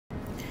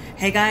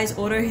Hey guys,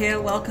 Auto here,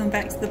 welcome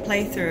back to the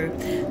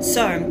playthrough.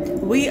 So,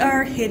 we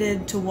are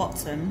headed to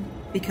Watson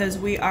because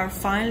we are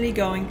finally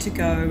going to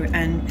go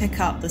and pick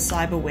up the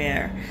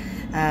cyberware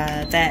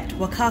that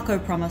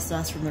Wakako promised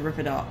us from the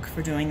Ripper Doc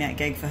for doing that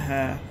gig for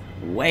her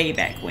way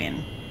back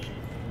when.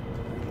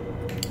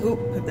 Ooh,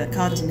 hope that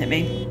car doesn't hit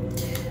me.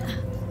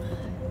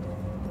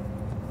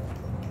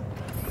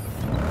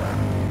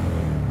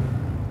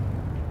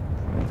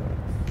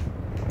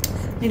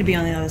 Need to be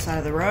on the other side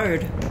of the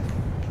road.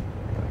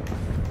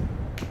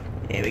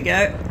 Here we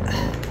go.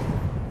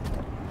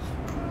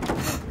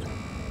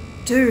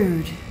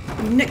 Dude,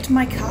 you nicked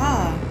my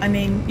car. I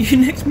mean, you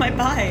nicked my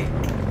bike.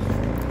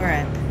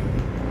 Alright.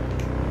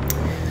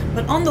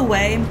 But on the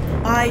way,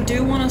 I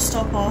do want to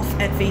stop off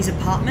at V's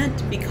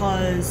apartment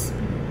because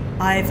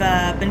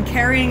I've been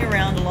carrying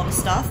around a lot of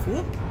stuff.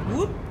 Whoop,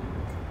 whoop.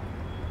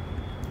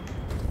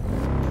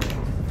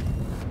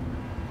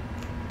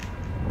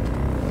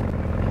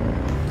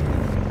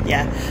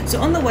 Yeah, so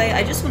on the way,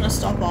 I just want to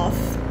stop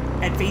off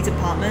at V's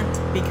apartment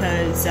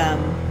because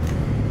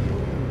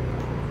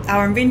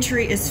our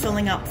inventory is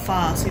filling up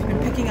fast. We've been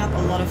picking up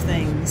a lot of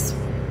things.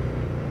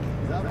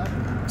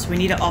 So we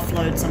need to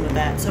offload some of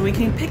that so we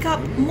can pick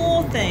up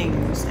more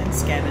things and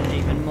scavenge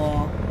even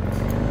more.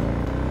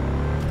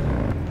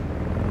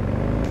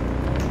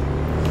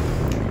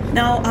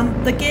 Now,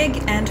 the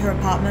gig and her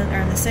apartment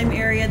are in the same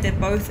area. They're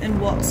both in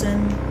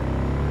Watson.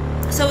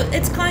 So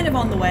it's kind of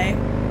on the way.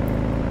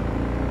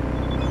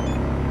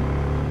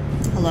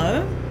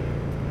 Hello?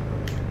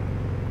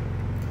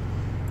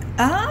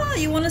 Ah,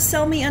 you want to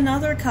sell me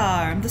another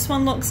car. This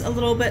one looks a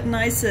little bit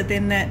nicer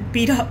than that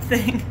beat up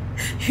thing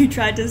you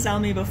tried to sell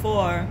me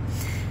before.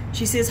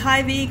 She says,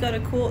 "Hi V, got a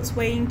quartz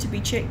waiting to be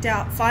checked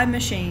out. Fine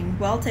machine,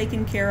 well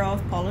taken care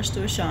of, polished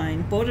to a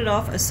shine. Bought it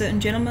off a certain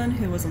gentleman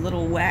who was a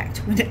little whacked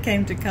when it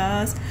came to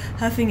cars,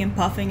 huffing and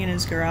puffing in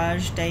his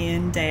garage day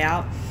in, day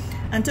out.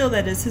 Until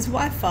that is, his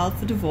wife filed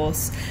for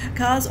divorce.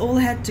 Cars all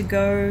had to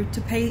go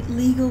to pay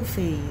legal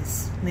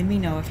fees. Let me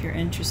know if you're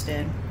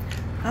interested."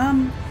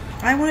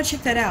 I want to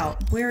check that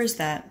out. Where is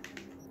that?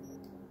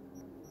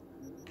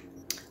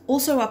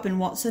 Also up in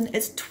Watson,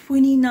 it's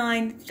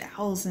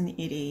 29,000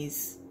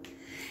 eddies.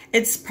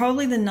 It's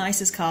probably the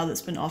nicest car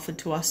that's been offered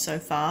to us so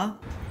far.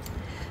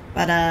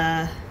 But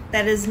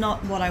that is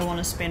not what I want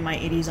to spend my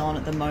eddies on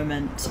at the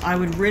moment. I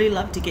would really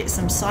love to get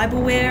some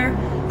cyberware,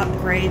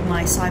 upgrade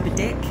my cyber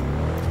deck.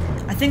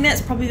 I think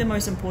that's probably the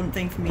most important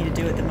thing for me to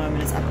do at the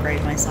moment is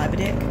upgrade my cyber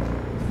deck.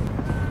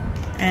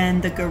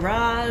 And the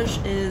garage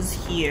is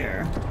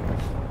here.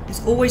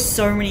 There's always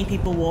so many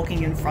people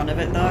walking in front of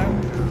it though.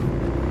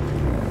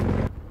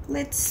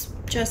 Let's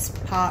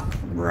just park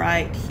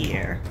right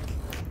here.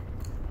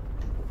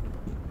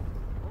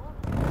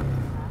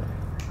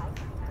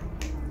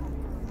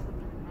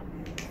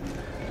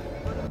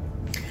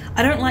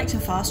 I don't like to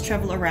fast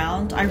travel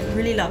around. I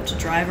really love to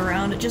drive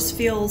around. It just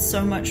feels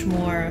so much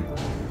more,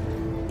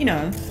 you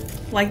know,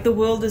 like the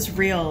world is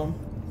real.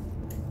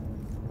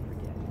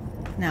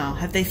 Now,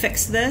 have they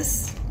fixed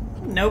this?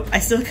 Nope, I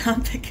still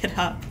can't pick it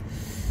up.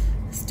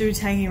 This dude's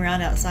hanging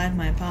around outside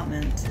my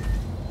apartment.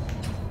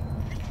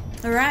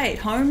 Alright,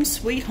 home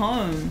sweet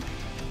home.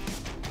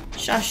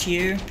 Shush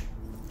you.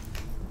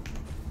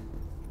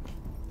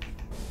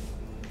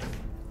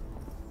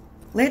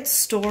 Let's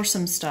store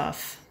some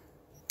stuff.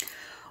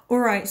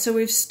 Alright, so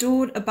we've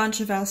stored a bunch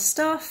of our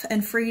stuff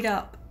and freed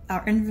up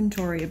our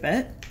inventory a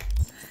bit.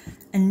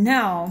 And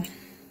now,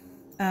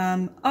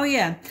 oh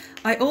yeah,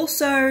 I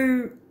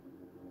also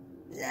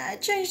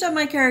changed up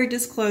my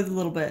character's clothes a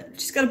little bit.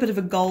 She's got a bit of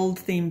a gold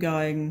theme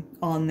going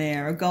on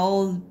there, a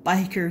gold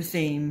biker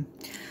theme.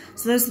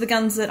 So those are the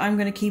guns that I'm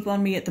going to keep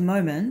on me at the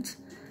moment.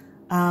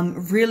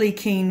 Really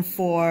keen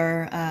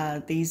for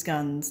these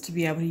guns to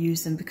be able to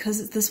use them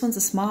because this one's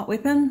a smart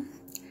weapon.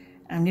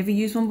 I've never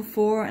used one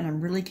before and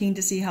I'm really keen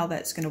to see how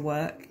that's going to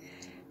work.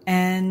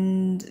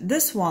 And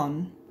this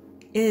one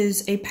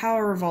is a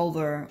power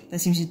revolver that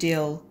seems to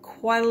deal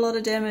quite a lot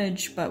of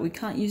damage, but we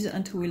can't use it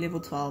until we're level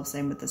 12,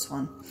 same with this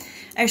one.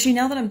 Actually,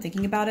 now that I'm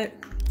thinking about it,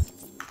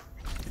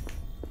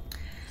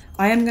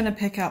 I am going to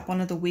pick up one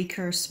of the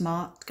weaker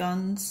smart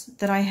guns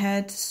that I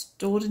had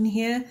stored in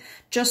here,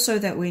 just so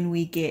that when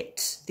we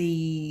get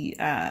the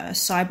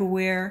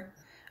cyberware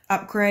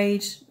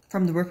upgrade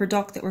from the Ripper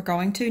Doc that we're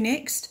going to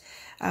next,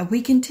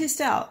 we can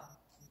test out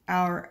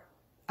our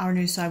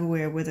new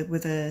cyberware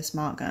with a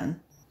smart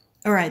gun.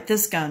 Alright,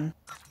 this gun.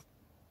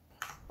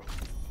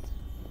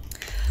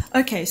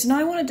 Okay, so now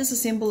I want to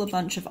disassemble a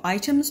bunch of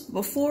items.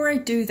 Before I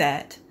do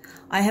that,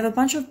 I have a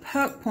bunch of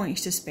perk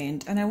points to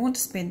spend, and I want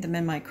to spend them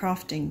in my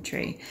crafting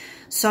tree.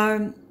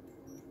 So,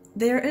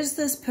 there is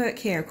this perk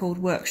here called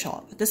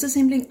Workshop.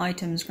 Disassembling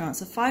items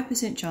grants a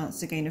 5% chance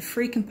to gain a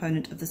free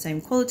component of the same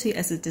quality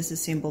as a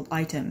disassembled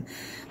item.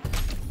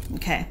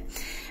 Okay,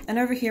 and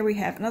over here we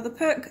have another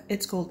perk.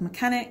 It's called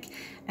Mechanic,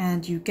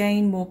 and you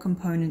gain more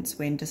components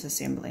when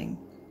disassembling.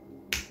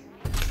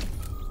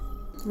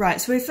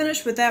 Right, so we're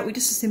finished with that. We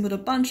disassembled a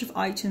bunch of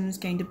items,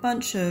 gained a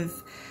bunch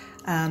of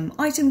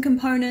item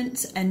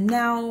components, and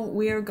now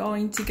we're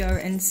going to go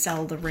and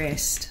sell the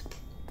rest.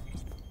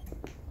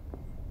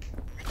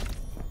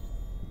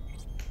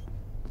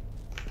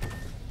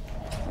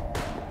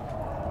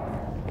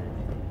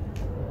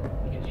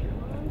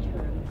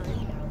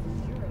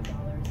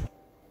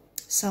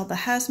 Sell the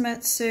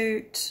hazmat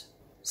suit.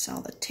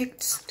 Sell the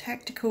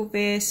tactical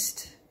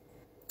vest.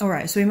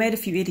 Alright, so we made a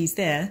few eddies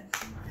there.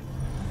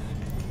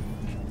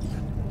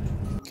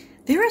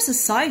 There is a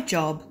side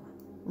job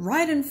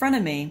right in front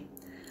of me.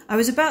 I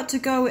was about to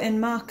go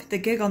and mark the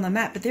gig on the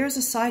map, but there is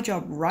a side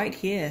job right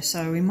here,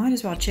 so we might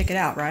as well check it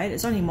out, right?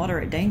 It's only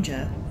moderate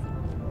danger.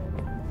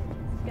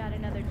 Got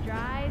another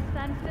dry,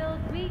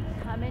 sun-filled week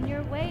coming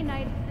your way,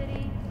 Night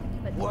City.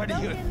 But what do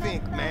you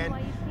think, man?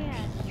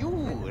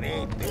 You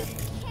ain't there.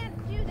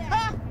 Can't do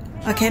that.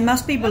 Okay,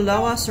 must be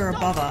below us or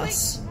above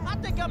us. I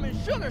think I'm in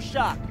sugar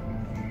shock.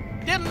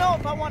 Didn't know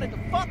if I wanted to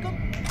fuck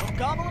them or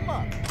gobble them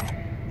up.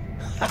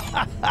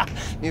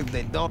 If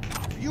they don't,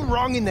 you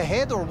wrong in the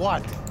head or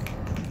what?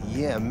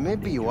 Yeah,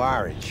 maybe you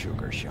are in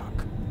sugar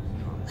shock.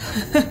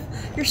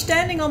 You're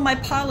standing on my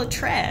pile of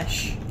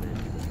trash.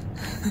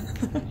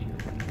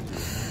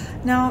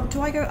 Now,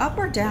 do I go up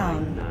or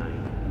down?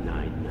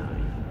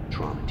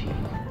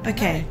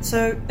 Okay,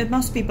 so it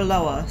must be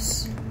below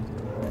us.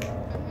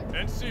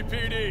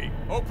 NCPD,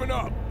 open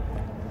up!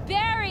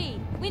 Barry,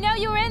 we know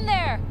you're in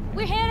there.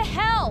 We're here to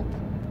help.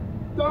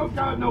 Don't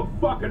got no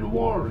fucking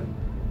warrant.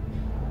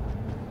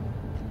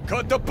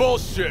 Cut the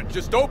bullshit,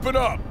 just open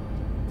up!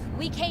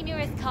 We came here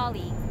as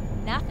colleagues,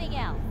 nothing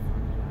else.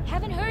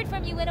 Haven't heard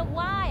from you in a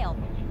while.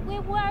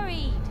 We're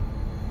worried.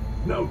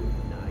 No,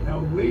 now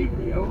leave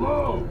me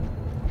alone.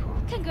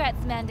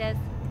 Congrats, Mendez.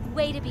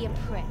 Way to be a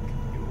prick.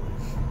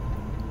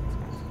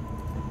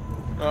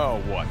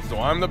 Oh, what, so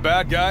I'm the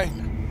bad guy?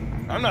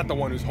 I'm not the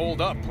one who's holed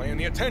up playing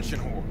the attention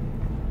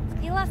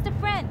whore. He lost a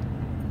friend.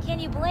 Can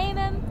you blame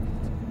him?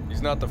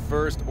 He's not the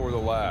first or the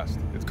last.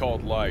 It's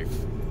called life.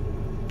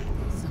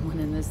 Someone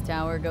in this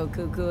tower go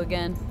cuckoo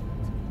again?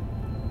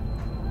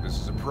 This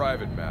is a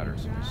private matter,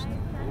 so just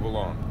move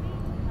along.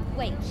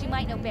 Wait, she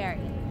might know Barry.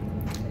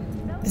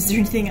 Is there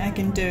anything I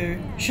can do?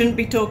 Shouldn't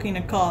be talking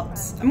to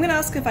cops. I'm gonna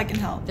ask if I can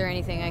help. Is there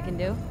anything I can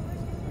do?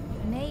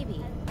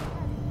 Maybe.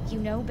 You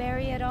know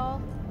Barry at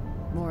all?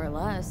 More or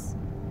less.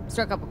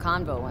 Struck up a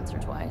convo once or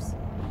twice.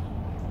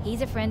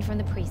 He's a friend from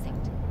the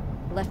precinct.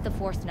 Left the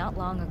force not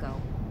long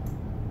ago.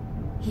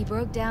 He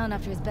broke down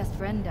after his best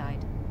friend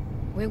died.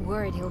 We're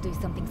worried he'll do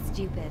something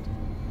stupid.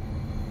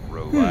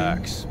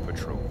 Relax,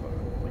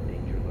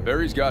 Petrova.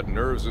 Barry's got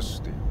nerves of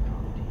steel.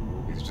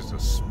 He's just a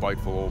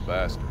spiteful old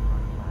bastard.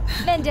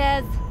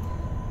 Mendez!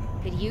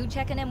 Could you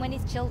check on him when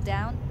he's chilled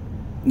down?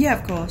 Yeah,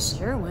 of course.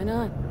 Sure, why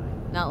not?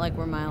 Not like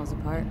we're miles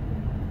apart.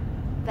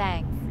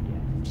 Thanks.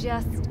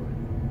 Just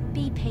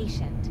be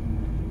patient.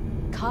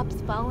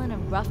 Cops falling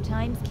in rough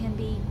times can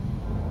be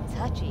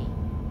touchy.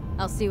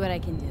 I'll see what I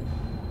can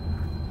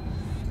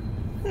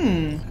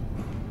do.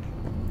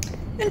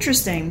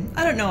 Interesting.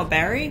 I don't know a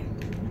Barry.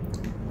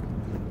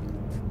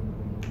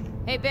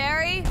 Hey,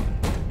 Barry?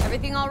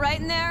 Everything all right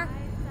in there?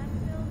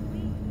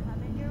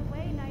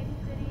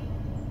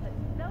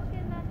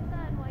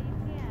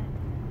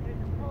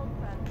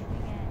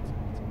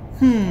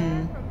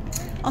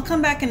 I'll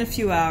come back in a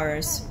few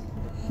hours.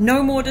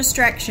 No more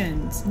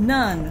distractions.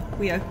 None.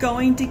 We are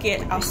going to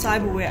get our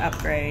cyberware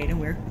upgrade,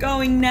 and we're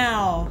going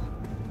now.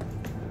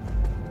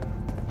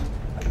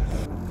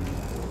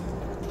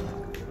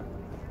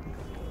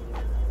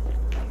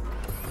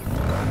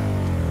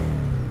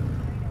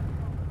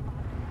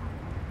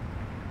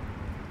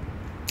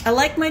 I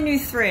like my new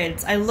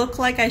threads. I look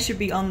like I should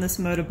be on this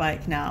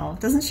motorbike now.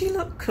 Doesn't she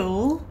look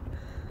cool?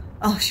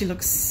 Oh, she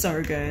looks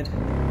so good.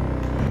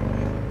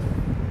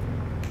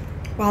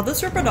 Wow,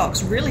 this Ripper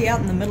Doc's really out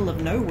in the middle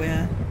of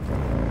nowhere.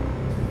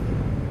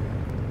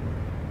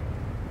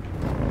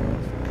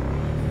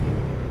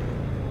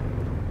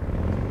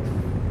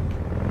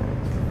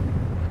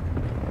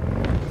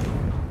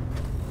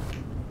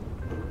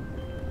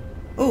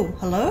 Oh,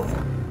 hello?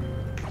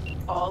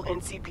 All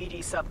NCPD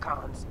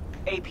subcons.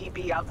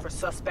 APB out for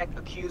suspect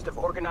accused of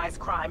organized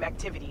crime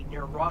activity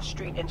near Ross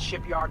Street and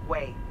Shipyard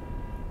Way.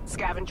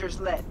 Scavengers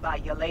led by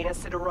Yelena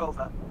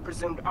Sidorova,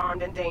 presumed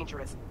armed and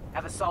dangerous,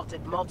 have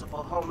assaulted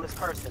multiple homeless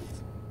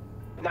persons.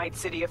 Night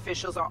City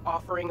officials are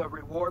offering a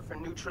reward for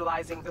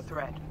neutralizing the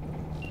threat.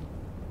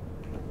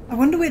 I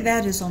wonder where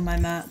that is on my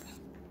map.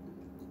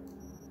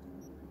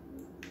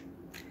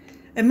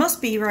 It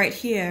must be right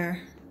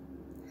here.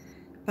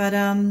 But,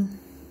 I'm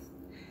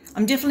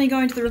definitely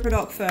going to the Ripper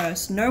Doc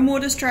first. No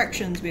more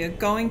distractions. We are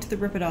going to the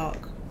Ripper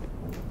Doc.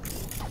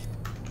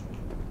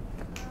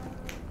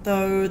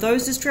 Though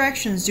those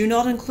distractions do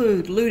not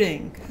include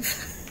looting.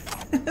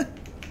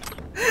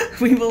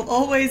 We will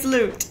always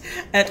loot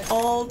at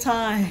all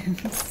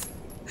times.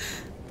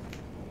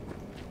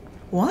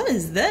 What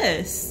is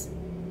this?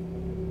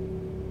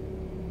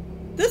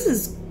 This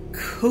is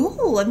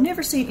cool. I've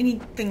never seen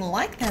anything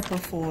like that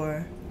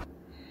before.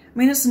 I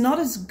mean, it's not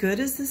as good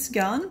as this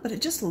gun, but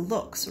it just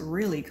looks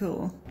really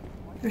cool.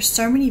 There's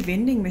so many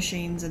vending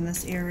machines in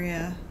this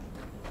area.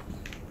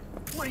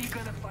 Where are you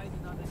gonna find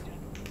another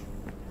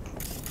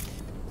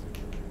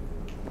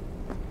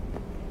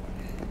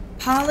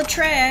Pile of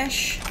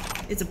trash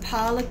is a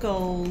pile of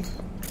gold.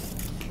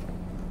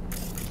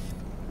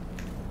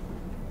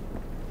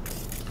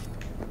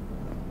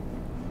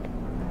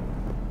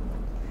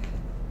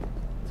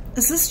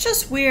 this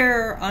just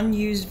where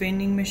unused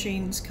vending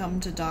machines come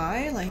to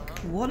die? Like,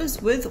 what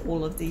is with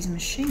all of these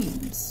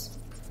machines?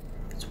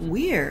 It's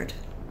weird.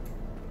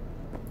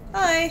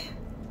 Hi.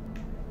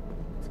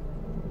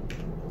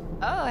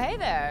 Oh, hey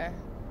there.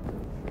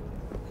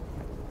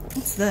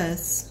 What's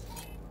this?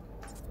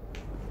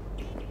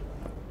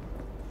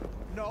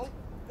 No.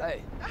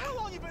 Hey. How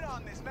long you been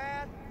on this,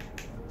 man?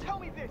 Tell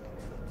me this.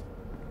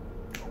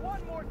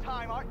 One more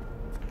time, how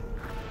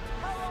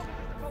long is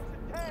it supposed to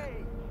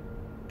take?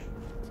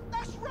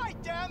 That's right,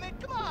 damn it,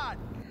 come on!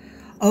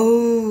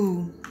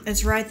 Oh,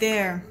 it's right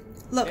there.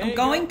 Look, There I'm you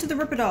going go. to the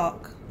Ripper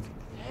Dock.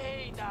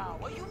 Hey now,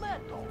 what you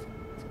meant though?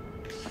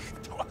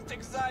 Don't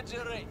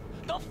exaggerate.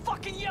 Don't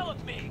fucking yell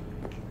at me.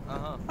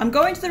 I'm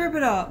going to the Ripper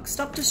Dock.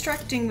 Stop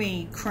distracting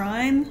me,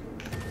 crime.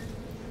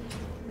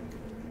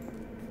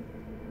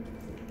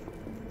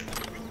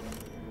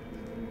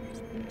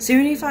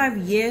 "75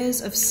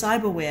 years of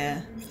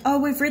cyberware." Oh,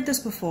 we've read this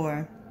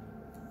before.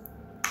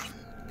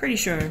 Pretty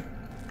sure.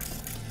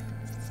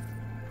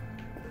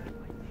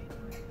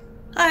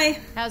 Hi.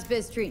 How's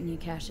biz treating you,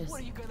 Cassius?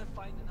 What are you gonna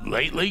find out?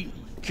 Lately,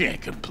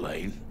 can't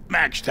complain.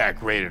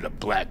 MaxTac raided a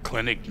black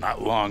clinic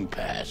not long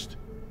past.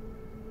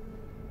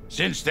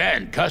 Since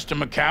then,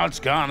 custom accounts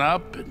gone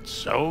up, and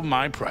so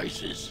my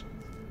prices.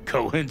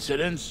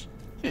 Coincidence?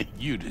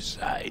 You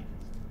decide.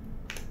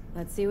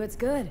 Let's see what's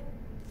good.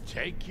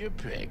 Take your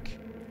pick.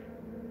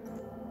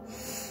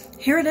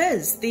 Here it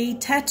is. The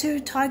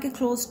Tattoo Tiger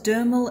Claw's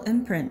dermal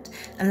imprint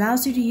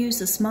allows you to use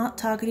the smart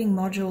targeting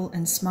module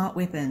in smart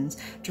weapons.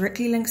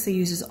 Directly links the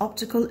user's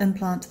optical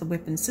implant to the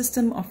weapon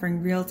system,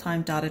 offering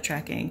real-time data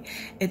tracking.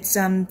 It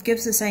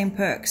gives the same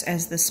perks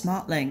as the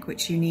smart link,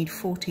 which you need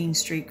 14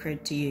 street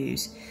cred to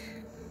use.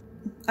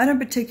 I don't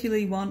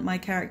particularly want my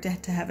character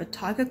to have a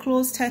Tiger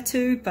Claws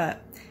tattoo,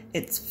 but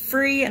it's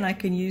free and I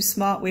can use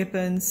smart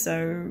weapons,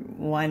 so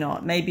why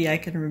not? Maybe I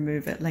can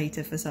remove it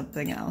later for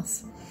something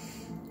else.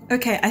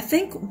 Okay, I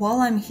think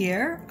while I'm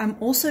here, I'm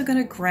also going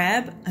to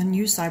grab a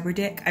new cyber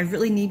deck. I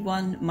really need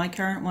one. My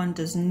current one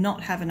does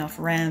not have enough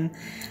RAM,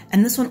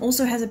 and this one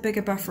also has a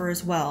bigger buffer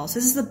as well. So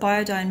this is the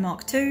Biodyne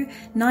Mark II,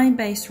 9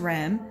 base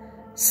RAM,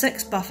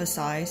 6 buffer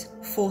size,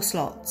 4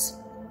 slots.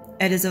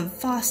 It is a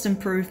vast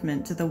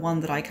improvement to the one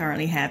that I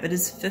currently have. It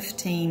is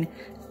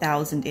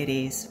 15,000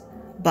 eddies,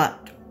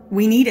 but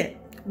we need it.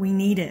 We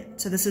need it.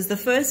 So this is the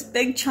first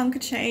big chunk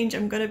of change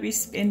I'm going to be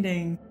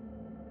spending.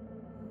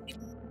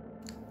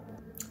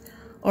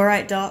 All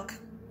right, Doc,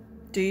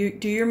 do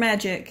your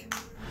magic.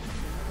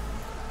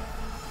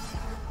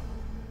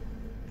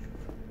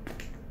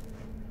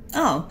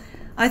 Oh,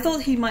 I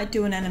thought he might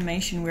do an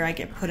animation where I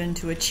get put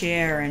into a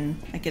chair and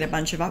I get a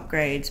bunch of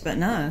upgrades, but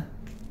no,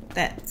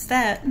 that's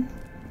that.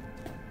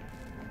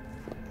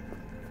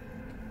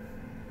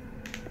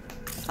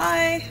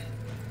 Hi.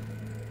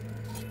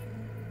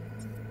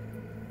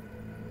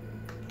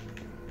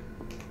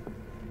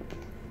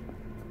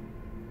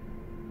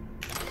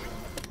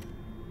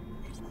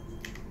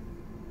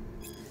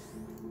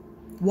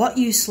 What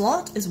you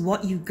slot is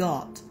what you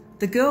got.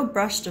 The girl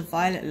brushed a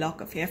violet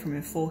lock of hair from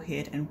her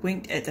forehead and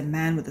winked at the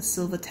man with a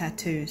silver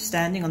tattoo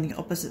standing on the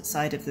opposite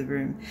side of the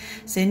room,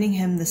 sending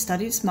him the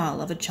studied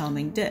smile of a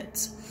charming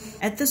ditz.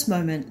 At this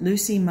moment,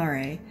 Lucy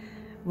Murray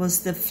was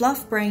the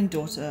fluff-brained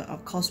daughter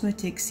of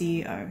Cosmotech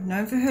CEO,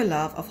 known for her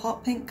love of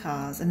hot pink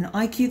cars and an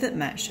IQ that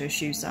matched her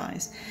shoe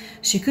size.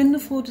 She couldn't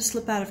afford to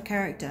slip out of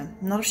character,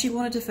 not if she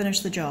wanted to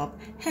finish the job.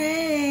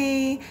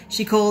 "Hey!"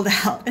 she called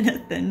out in a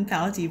thin,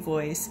 pouty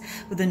voice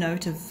with a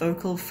note of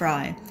vocal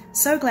fry.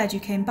 "So glad you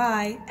came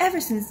by.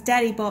 Ever since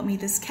Daddy bought me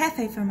this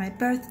cafe for my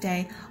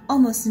birthday,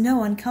 almost no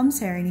one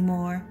comes here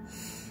anymore."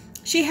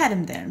 She had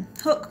him then,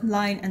 hook,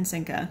 line, and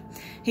sinker.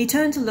 He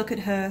turned to look at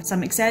her,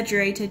 some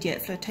exaggerated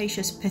yet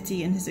flirtatious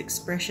pity in his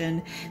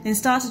expression, then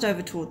started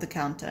over toward the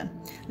counter.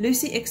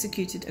 Lucy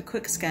executed a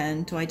quick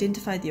scan to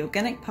identify the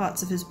organic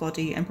parts of his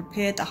body and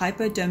prepared the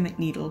hypodermic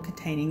needle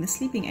containing the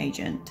sleeping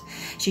agent.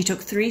 She took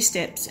 3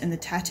 steps in the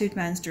tattooed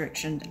man's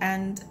direction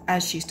and,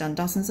 as she's done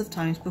dozens of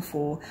times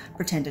before,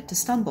 pretended to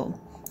stumble.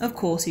 Of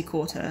course, he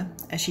caught her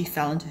as she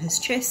fell into his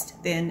chest.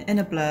 Then, in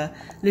a blur,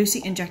 Lucy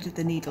injected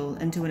the needle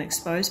into an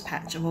exposed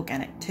patch of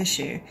organic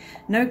tissue.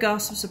 No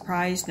gasp of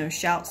surprise, no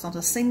shouts, not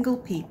a single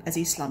peep as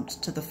he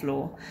slumped to the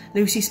floor.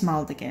 Lucy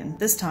smiled again,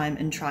 this time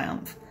in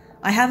triumph.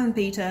 "I have him,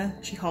 Peter,"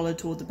 she hollered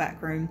toward the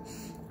back room,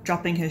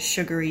 dropping her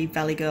sugary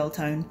Valley Girl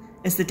tone.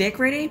 "Is the deck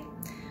ready?"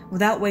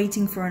 Without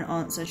waiting for an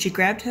answer, she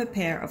grabbed her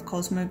pair of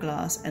Cosmo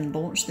Glass and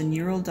launched the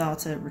neural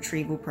data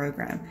retrieval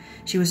program.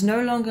 She was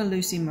no longer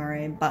Lucy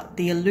Murray, but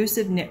the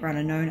elusive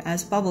netrunner known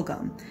as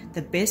Bubblegum,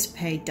 the best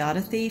paid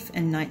data thief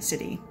in Night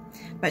City.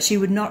 But she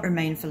would not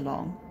remain for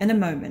long. In a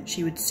moment,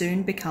 she would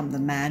soon become the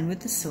man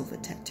with the silver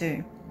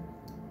tattoo.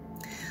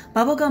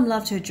 Bubblegum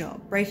loved her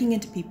job. Breaking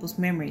into people's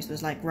memories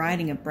was like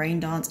riding a brain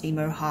dance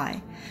emo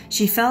high.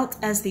 She felt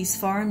as these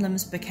foreign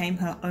limbs became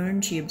her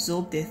own, she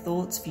absorbed their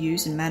thoughts,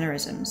 views, and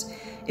mannerisms.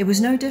 It was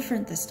no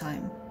different this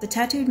time. The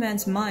tattooed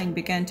man's mind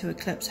began to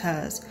eclipse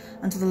hers,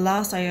 until the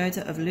last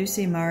iota of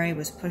Lucy Murray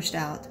was pushed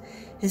out.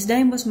 His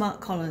name was Mark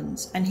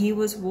Collins, and he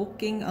was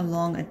walking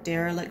along a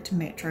derelict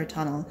metro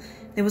tunnel.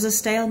 There was a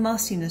stale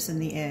mustiness in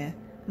the air.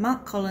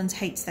 Mark Collins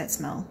hates that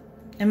smell.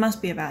 It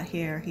must be about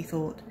here, he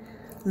thought.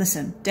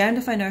 Listen, damned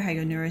if I know how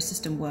your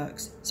neurosystem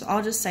works, so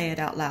I'll just say it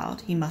out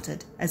loud, he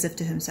muttered, as if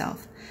to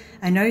himself.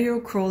 I know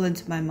you'll crawl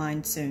into my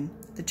mind soon.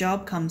 The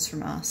job comes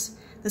from us.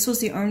 This was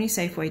the only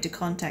safe way to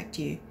contact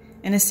you.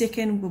 In a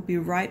second, we'll be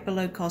right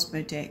below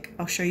Cosmotech.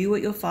 I'll show you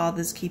what your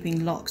father's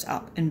keeping locked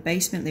up in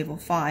basement level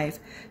 5,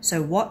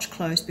 so watch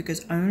close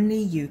because only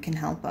you can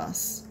help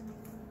us.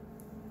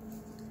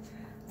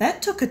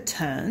 That took a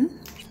turn.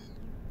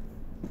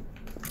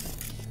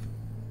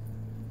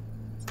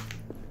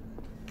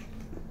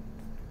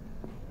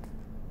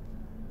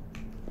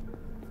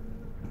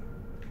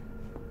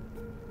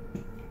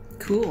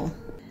 Cool.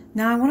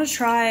 Now I want to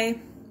try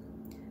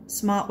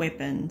smart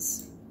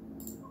weapons.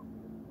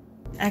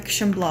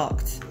 Action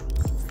blocked.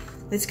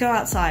 Let's go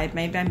outside.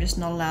 Maybe I'm just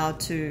not allowed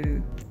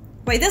to...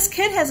 Wait, this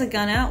kid has a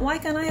gun out. Why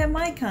can't I have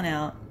my gun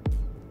out?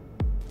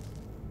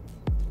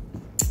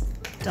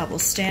 Double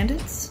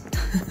standards.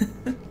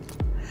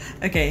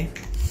 Okay.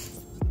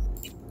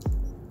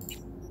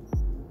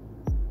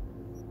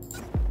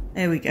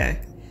 There we go.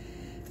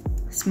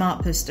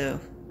 Smart pistol.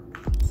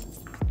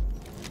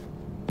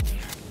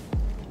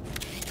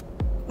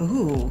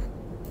 Ooh.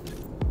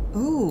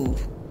 Ooh.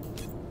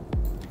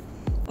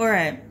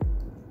 Alright.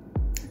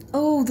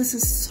 Oh, this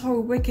is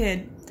so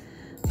wicked.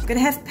 I'm gonna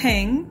have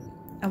ping.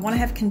 I want to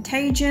have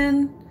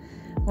contagion.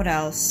 What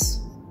else?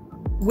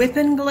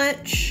 Weapon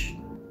glitch.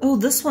 Oh,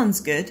 this one's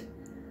good.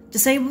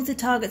 Disable the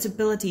target's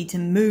ability to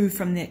move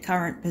from their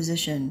current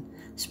position.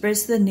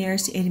 Spreads to the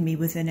nearest enemy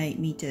within 8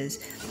 meters.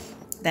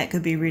 That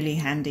could be really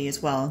handy as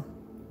well.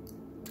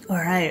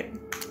 Alright.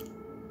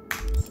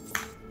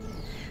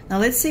 Now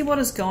let's see what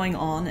is going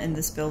on in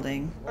this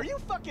building. Are you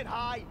fucking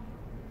high?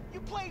 You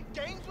playing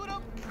games with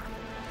him?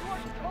 You are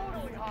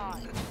totally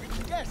high.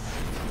 Yes,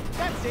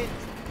 that's it.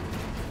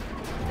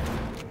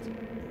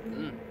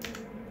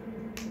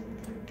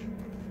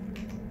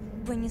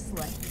 When you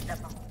slay.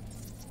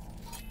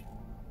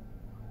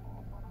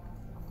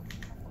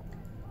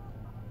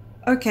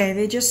 Okay,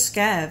 they're just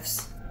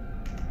scavs.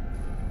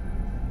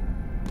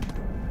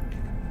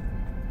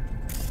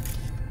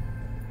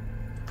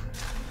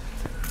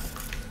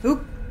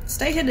 Oop,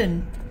 stay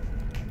hidden.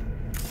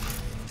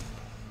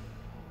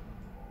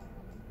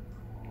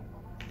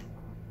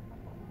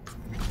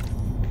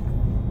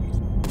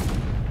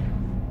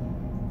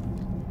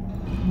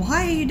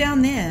 Why are you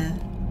down there?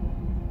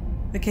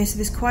 Okay, so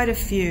there's quite a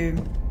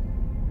few.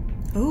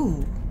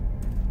 Ooh,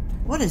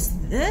 what is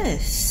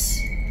this?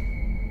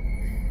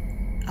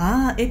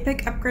 Ah,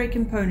 epic upgrade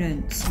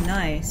components.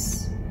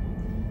 Nice.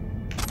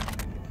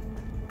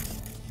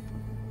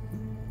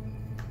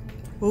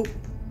 Oh.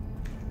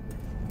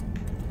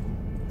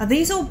 Are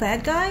these all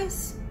bad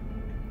guys?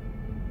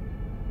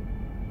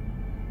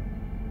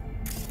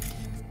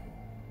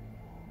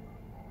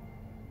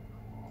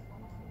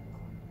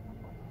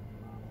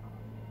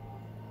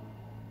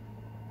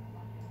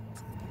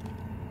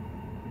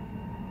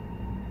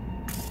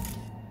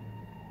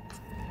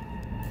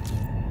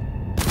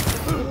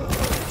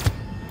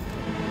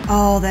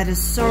 Oh, that is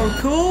so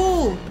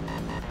cool!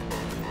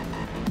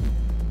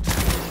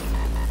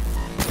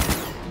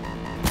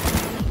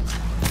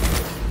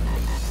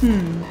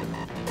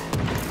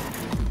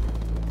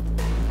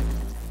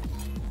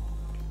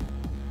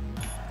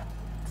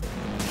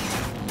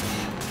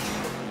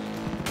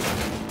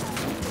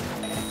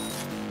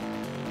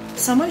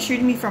 Someone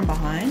shooting me from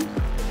behind?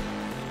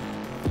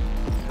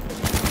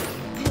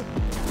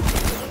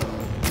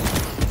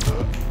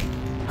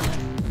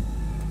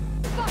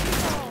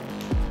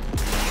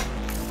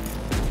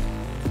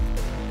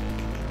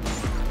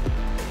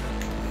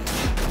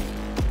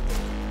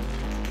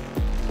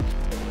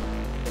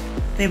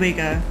 There we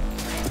go.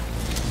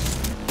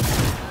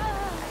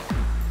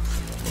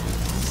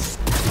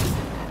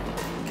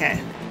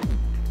 Okay.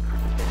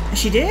 Is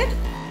she dead?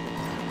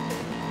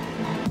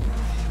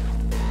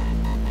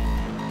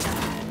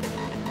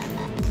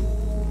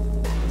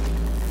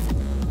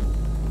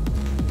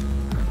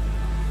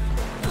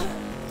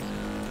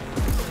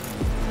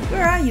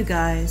 Where are you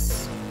guys?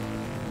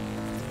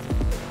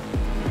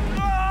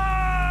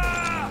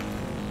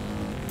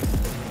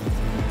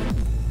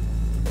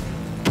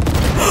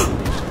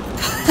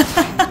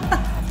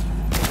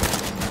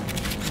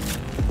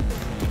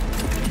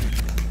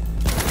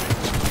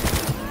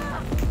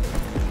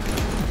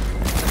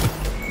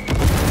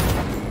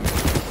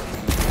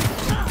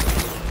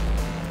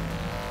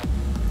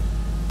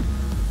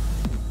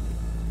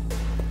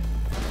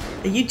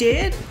 Are you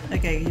dead?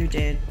 Okay, you're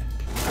dead.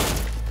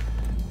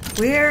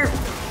 Where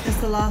is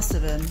the last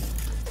of him?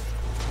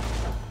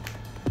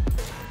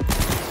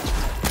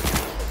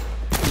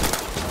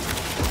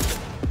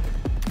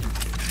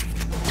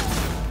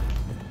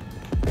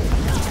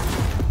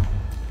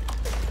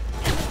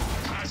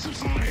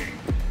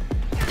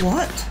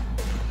 What?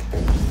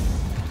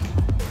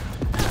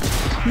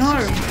 No,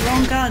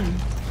 wrong gun.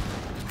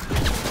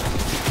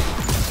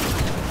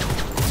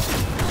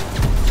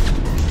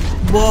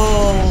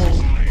 Whoa.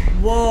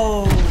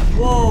 Whoa.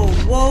 Whoa.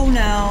 Whoa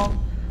now.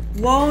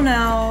 Whoa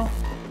now.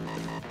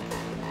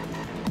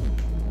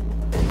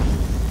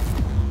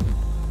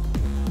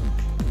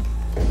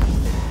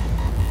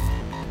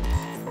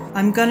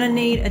 I'm gonna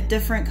need a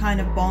different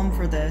kind of bomb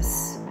for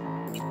this.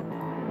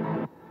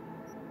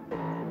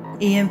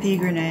 EMP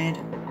grenade.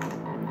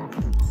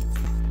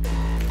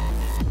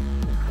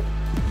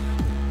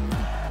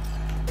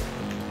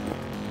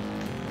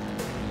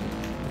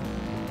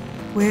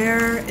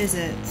 Where is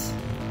it?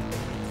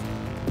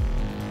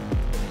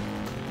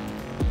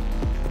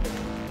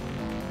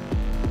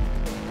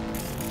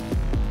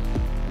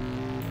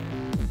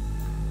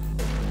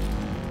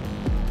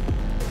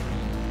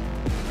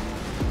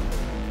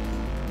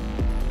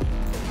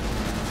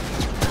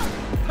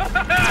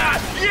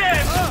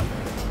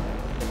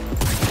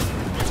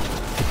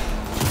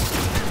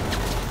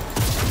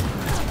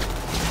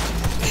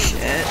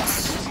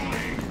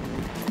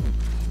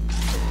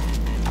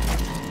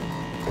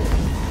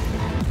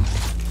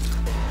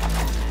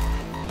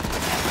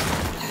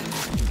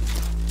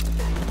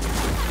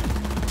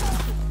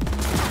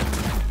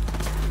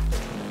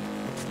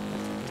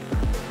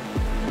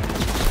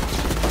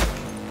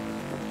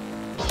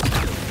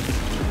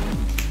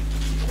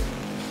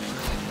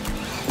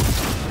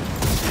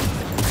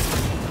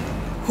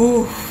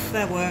 Whew,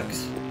 that worked.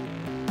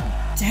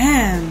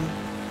 Damn.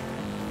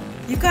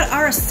 You've got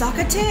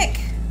Arasaka tech?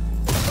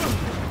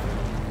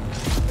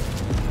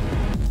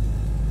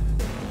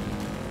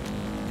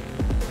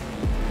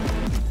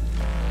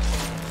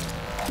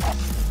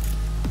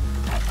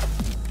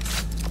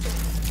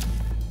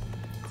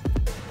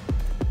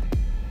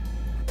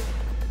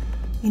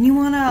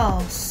 Anyone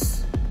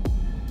else?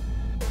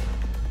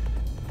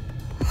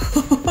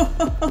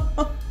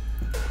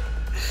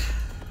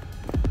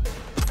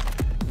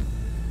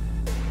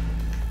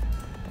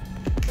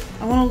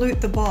 I want to loot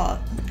the bot.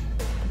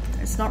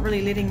 It's not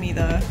really letting me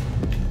though.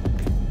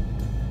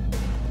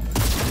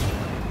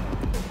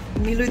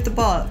 Let me loot the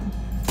bot.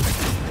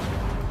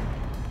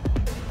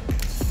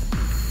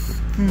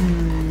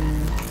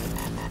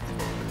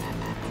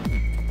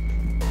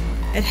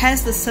 It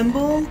has the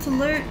symbol to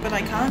loot, but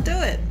I can't do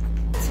it.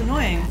 It's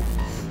annoying.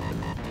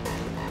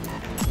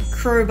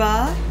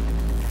 Crowbar.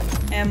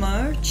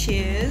 Ammo.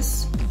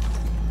 Cheers.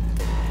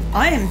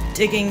 I am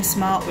digging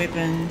smart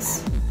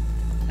weapons.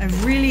 I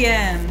really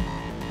am.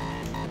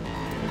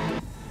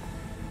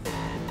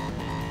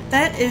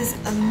 That is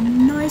a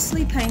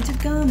nicely painted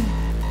gun.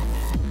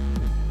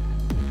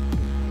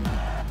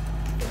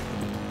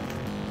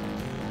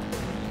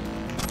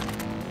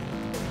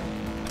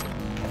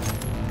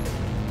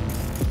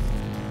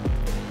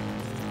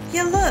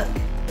 Yeah, look.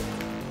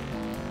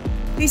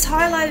 He's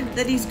highlighted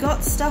that he's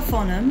got stuff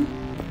on him.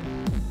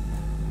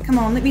 Come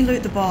on, let me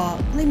loot the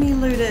bot. Let me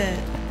loot it.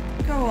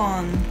 Go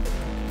on.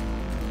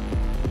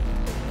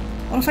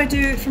 What if I do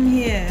it from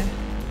here?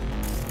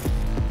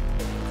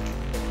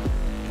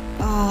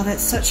 Oh,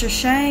 that's such a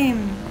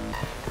shame.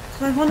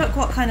 So I wonder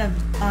what kind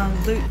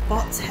of loot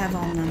bots have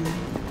on them.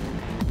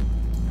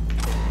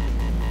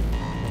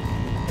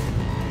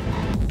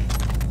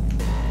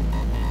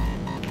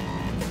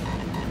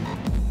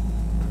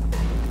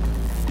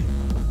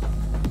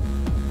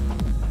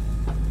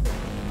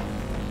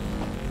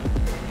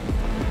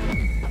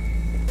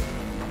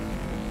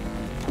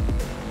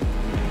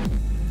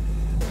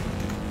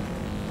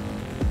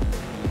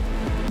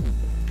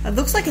 It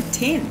looks like a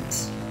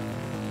tent.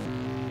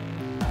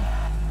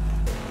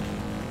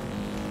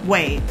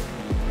 Wait,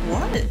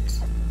 what?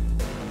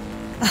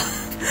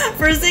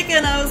 For a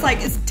second I was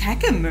like, is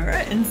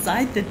Takamura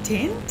inside the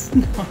tent?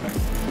 No.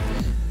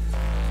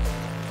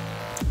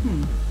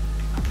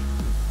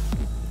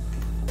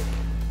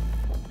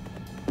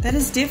 That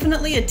is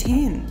definitely a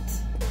tent.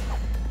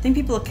 I think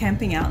people are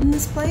camping out in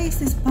this place.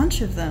 There's a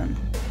bunch of them.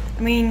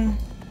 I mean,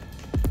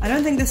 I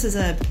don't think this is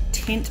a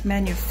tent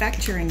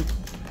manufacturing,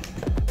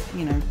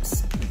 you know.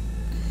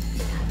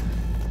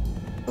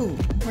 Ooh,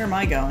 where am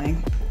I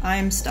going? I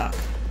am stuck.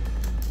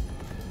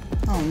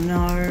 Oh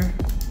no.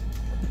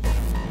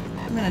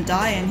 I'm gonna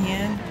die in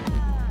here.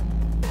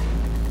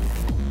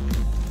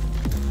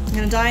 I'm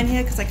gonna die in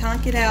here because I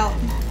can't get out.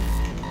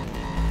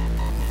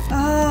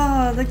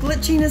 Ah, the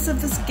glitchiness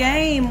of this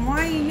game.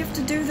 Why do you have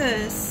to do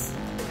this?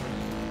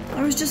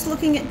 I was just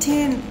looking at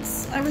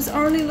tents. I was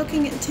only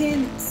looking at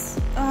tents.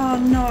 Oh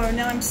no,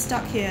 now I'm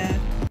stuck here.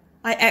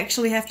 I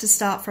actually have to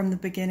start from the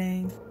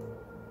beginning.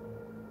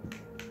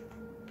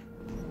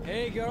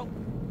 Hey, girl.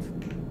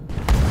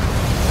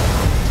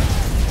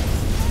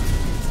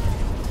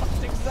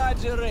 Don't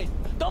exaggerate.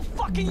 Don't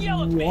fucking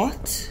yell at me.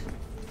 What?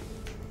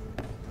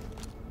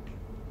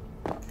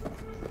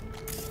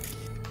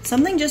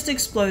 Something just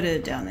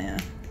exploded down there.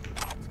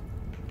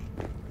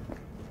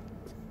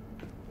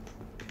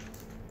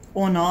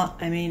 Or not.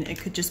 I mean, it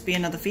could just be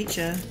another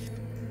feature.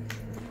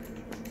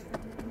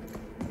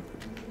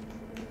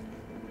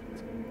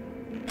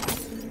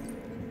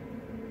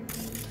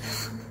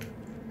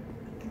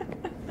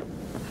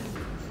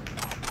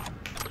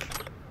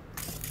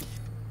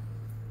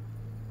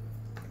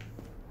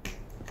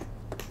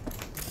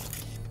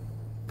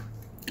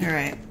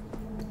 Alright.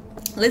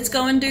 Let's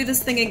go and do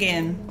this thing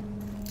again.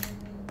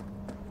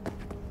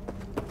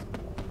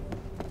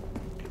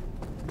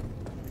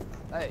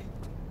 Hey.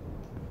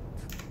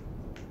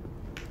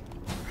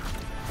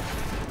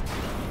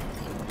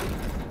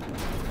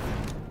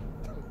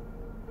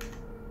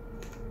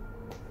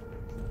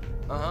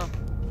 Uh-huh.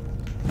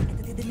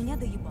 Это ты до меня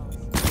доебалась?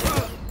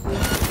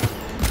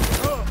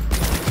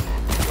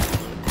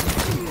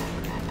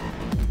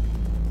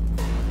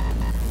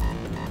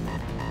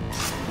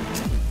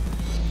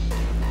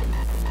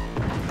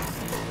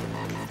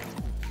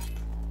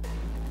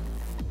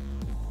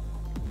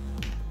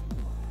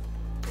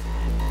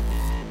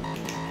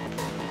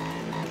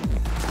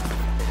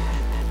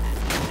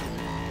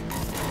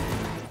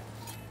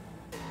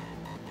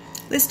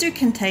 Let's do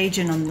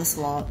contagion on this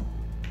lot.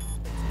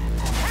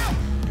 Help!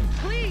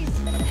 Please,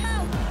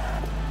 help!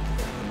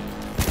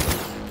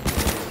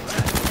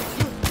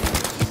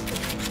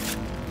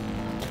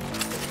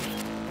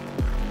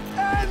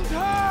 End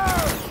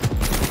her!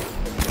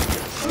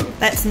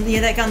 That's,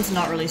 yeah, that gun's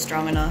not really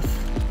strong enough.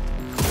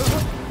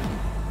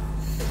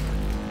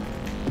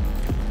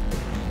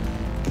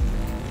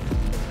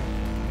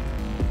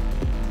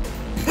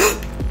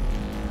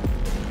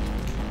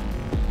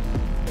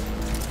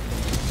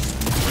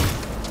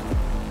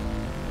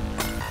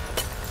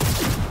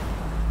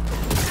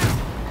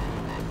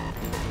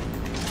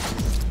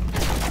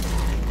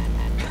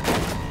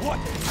 What?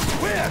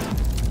 Where?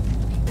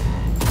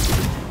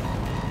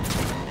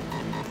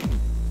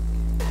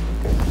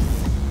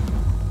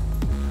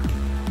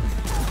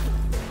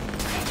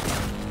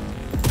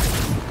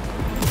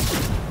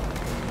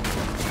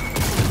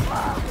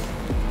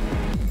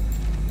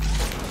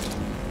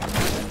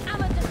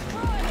 I'ma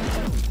destroy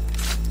you!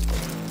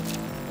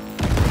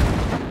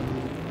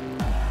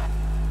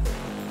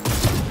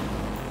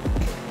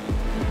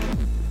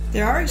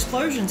 There are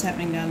explosions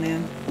happening down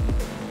there.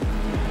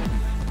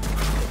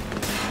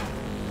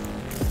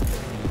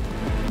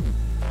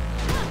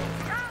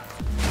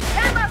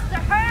 That must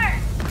have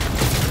hurt!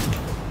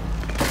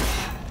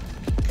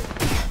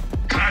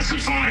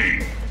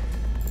 Classifying.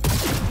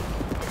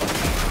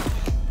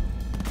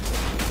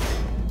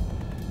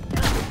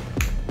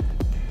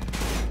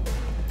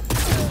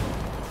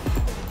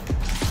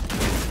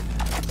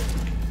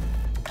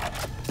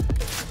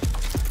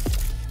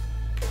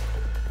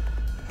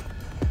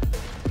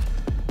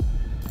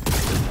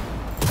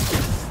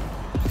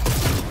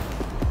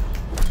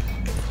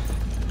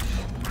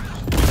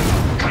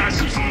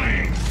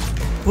 Classifying.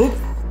 Oop.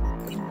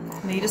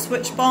 Need to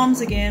switch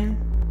bombs again.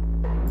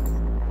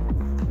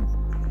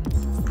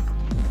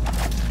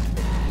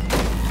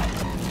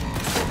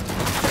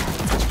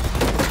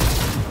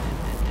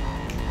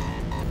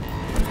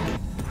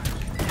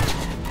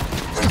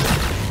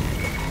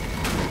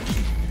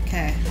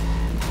 Okay.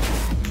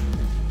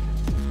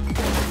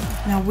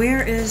 Now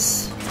where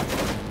is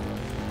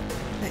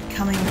it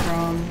coming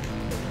from?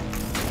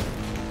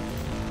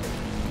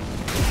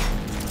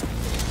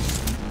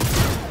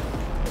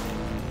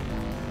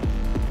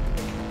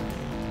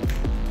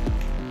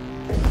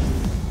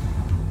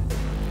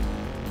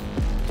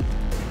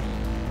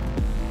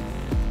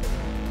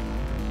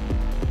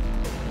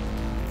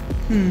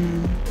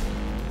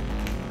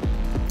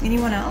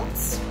 Anyone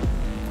else?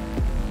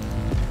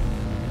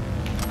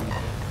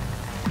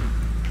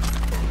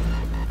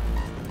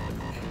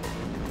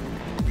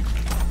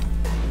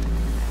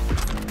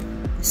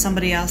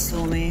 Somebody else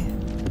saw me.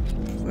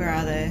 Where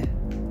are they?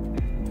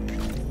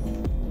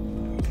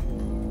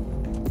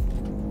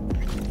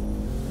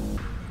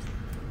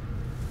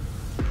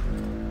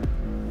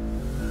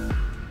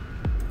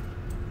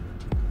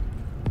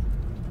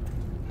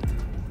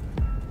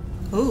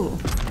 Ooh,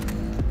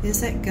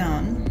 there's that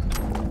gun.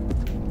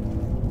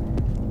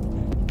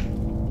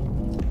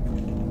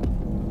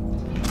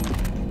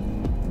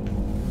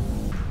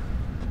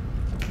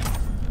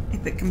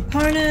 Epic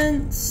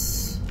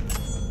components.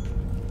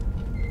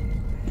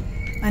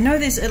 I know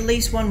there's at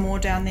least one more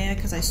down there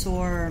because I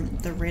saw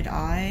the red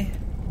eye.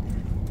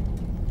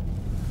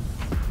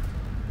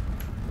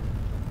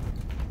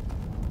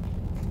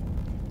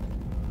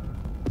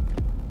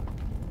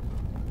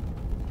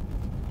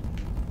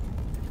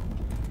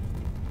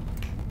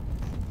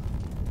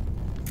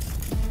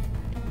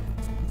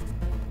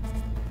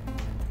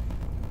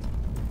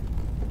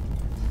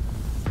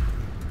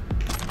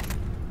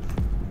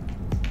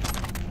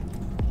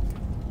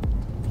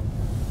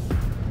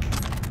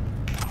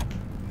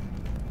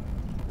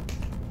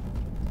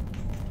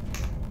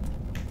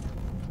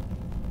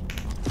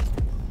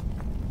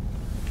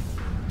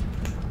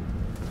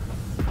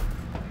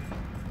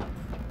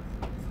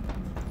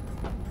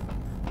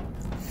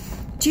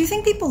 Do you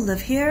think people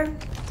live here?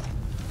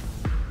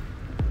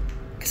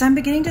 Because I'm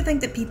beginning to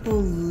think that people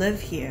live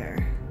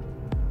here.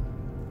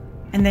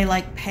 And they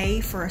like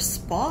pay for a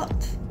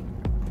spot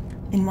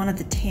in one of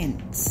the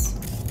tents.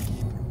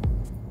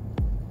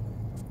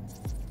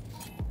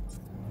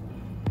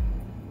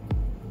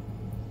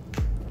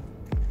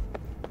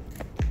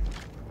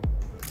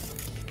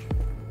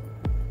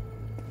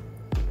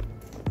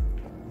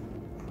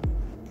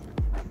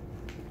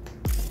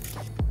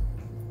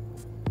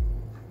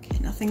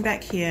 Nothing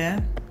back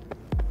here.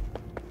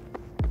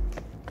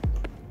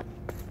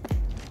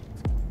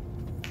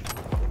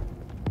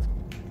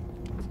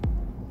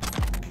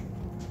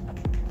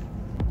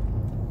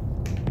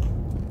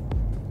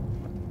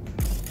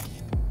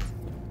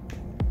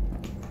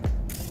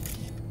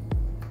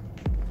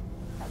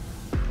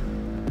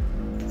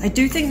 I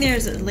do think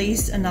there's at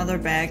least another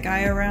bad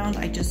guy around,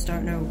 I just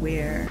don't know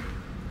where.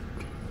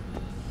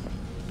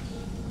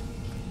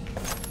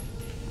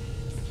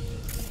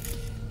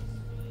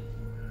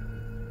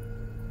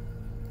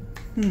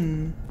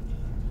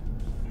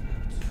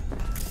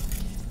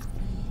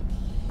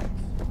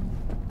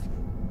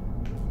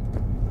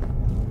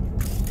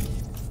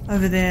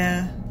 Over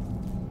there.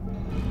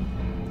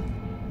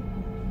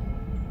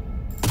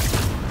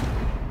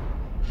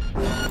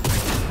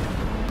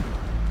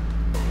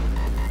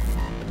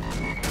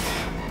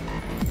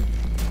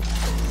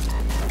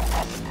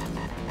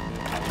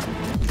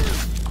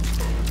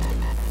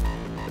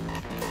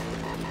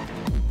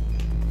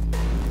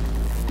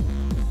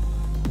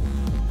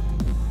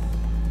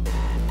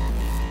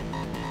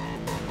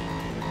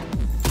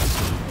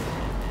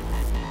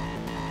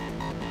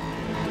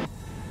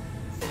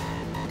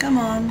 Come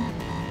on.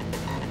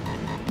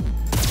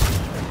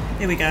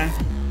 Here we go.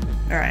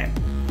 Alright.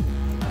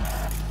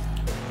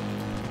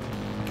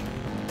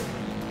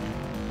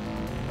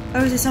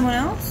 Oh, is there someone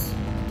else?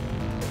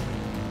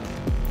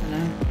 I don't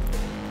know.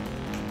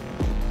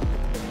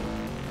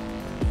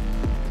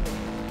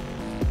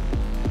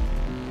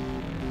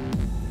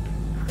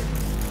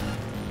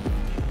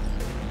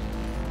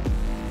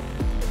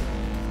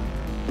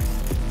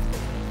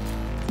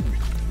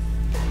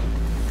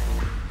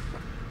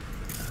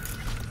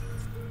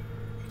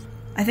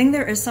 I think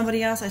there is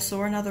somebody else. I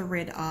saw another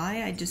red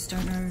eye. I just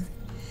don't know.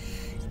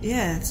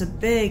 Yeah, it's a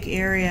big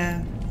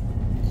area.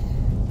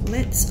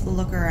 Let's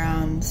look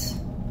around.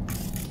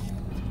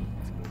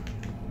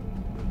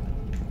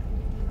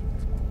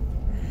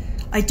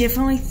 I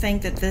definitely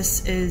think that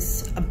this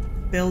is a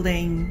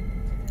building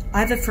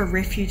either for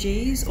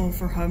refugees or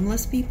for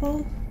homeless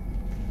people.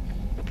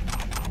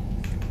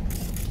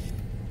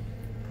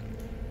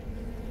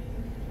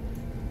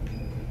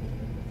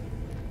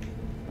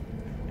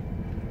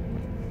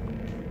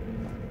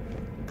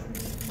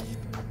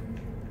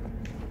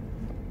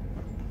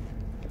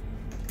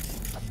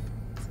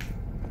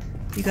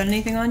 You got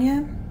anything on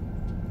you?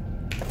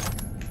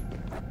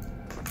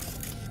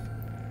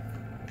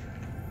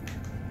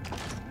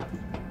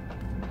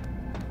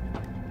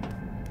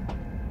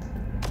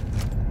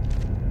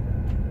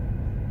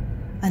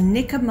 A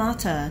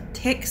Nikamata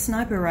Tech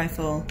Sniper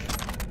Rifle.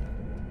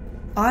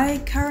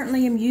 I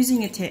currently am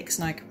using a Tech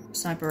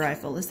Sniper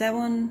Rifle. Is that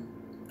one?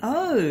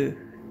 Oh!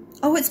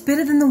 Oh, it's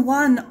better than the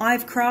one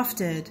I've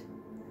crafted.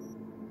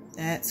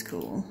 That's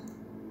cool.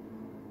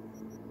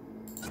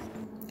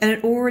 And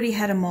it already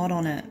had a mod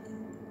on it.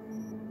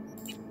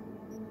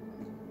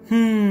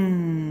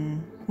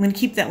 I'm gonna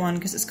keep that one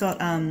because it's got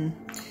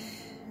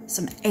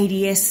some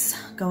ADS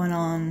going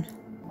on.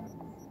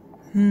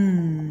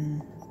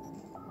 I'm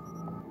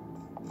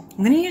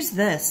gonna use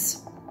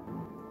this.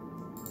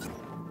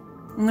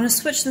 I'm gonna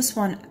switch this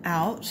one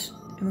out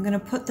and we're gonna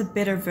put the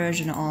better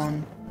version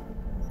on.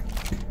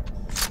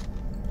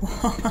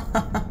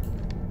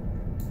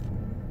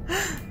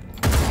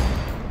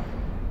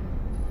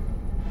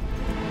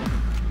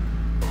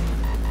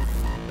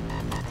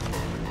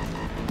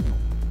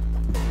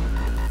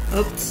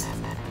 Oops,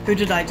 who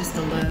did I just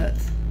alert?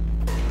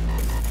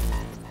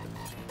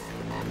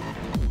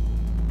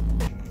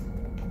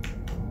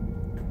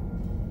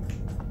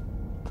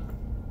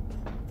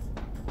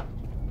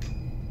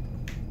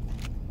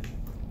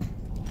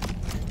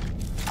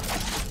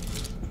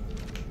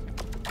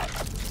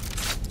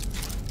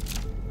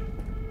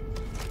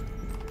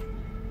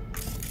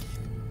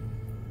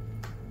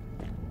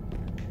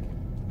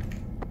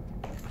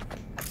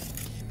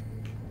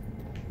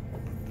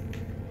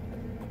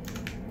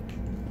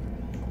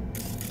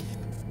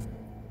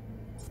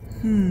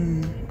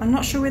 I'm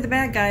not sure where the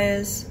bad guy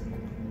is.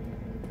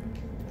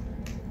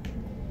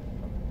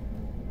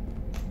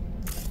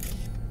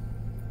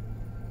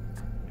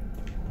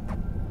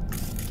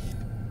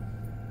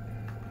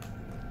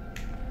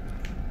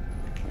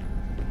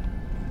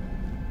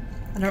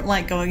 I don't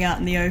like going out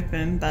in the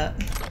open, but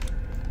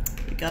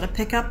you gotta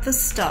pick up the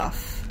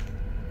stuff.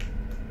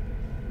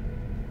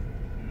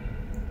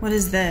 What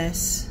is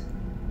this?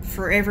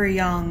 Forever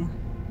Young.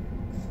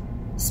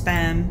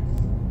 Spam.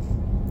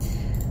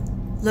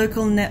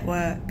 Local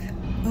network.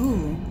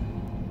 Ooh.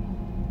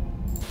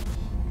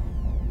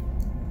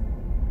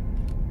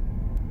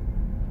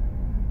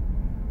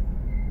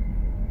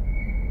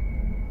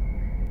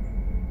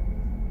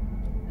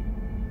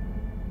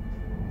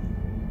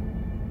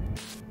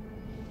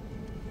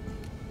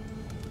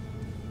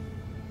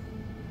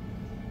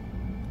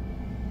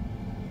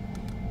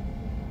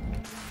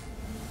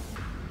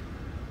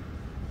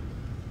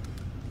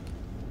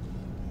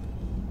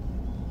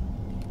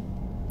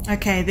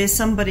 Okay, there's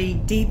somebody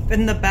deep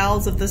in the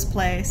bowels of this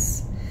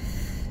place.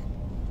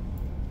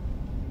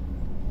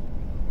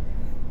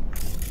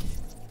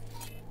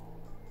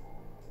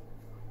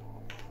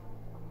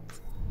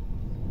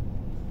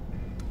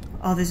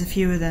 Oh, there's a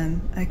few of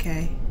them.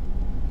 Okay.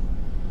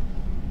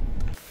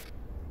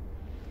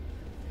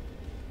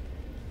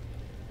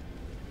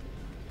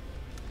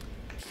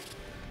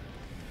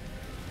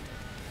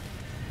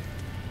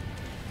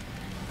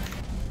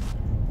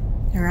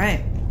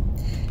 Alright.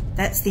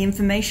 That's the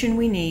information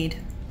we need.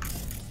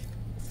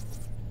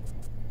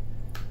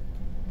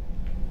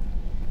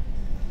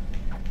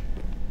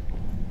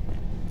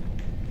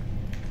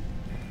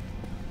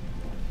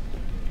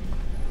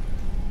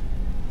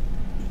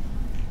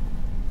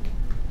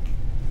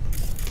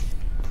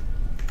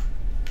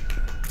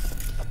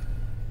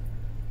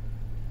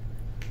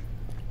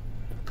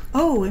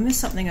 Oh, we missed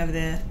something over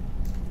there.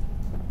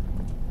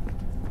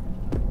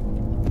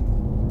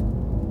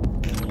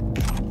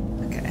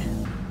 Okay.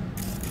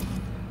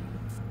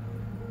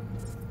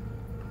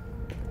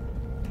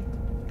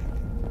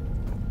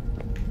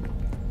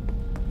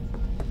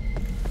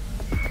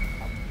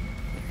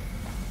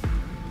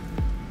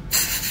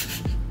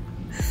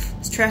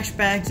 These trash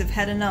bags have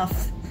had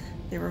enough.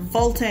 They're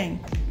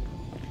revolting.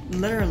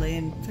 Literally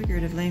and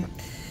figuratively.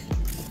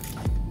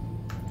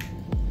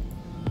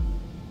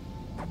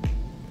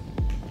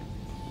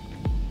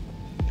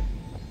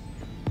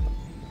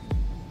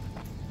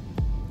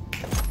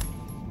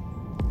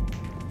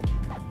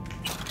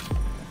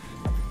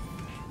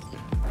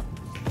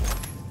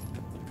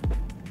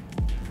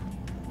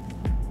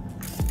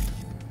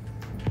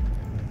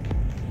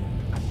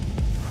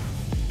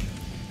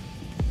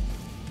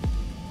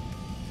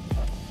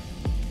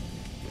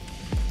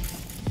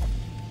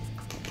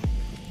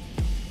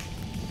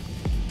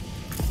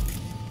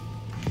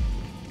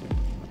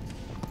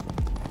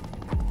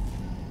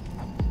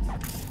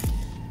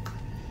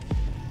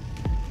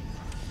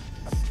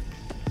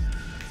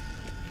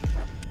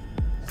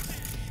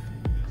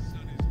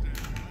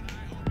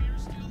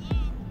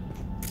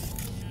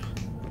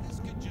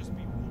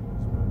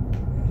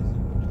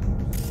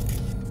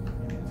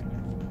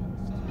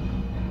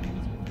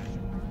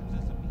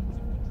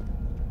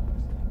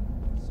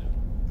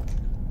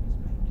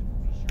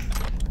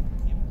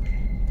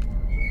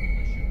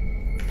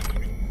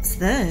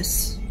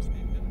 This?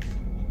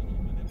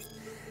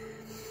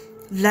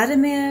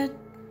 Vladimir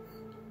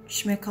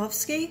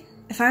Shmekovsky?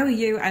 If I were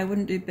you, I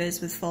wouldn't do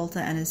biz with Folter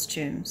and his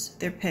tombs.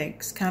 They're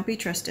pigs, can't be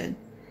trusted.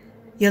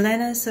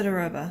 Yelena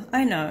Sidorova,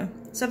 I know.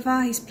 So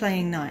far he's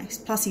playing nice,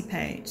 plus he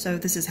paid, so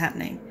this is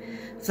happening.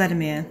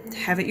 Vladimir,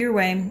 have it your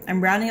way.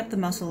 I'm rounding up the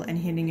muscle and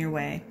heading your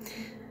way.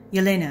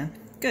 Yelena,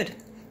 good.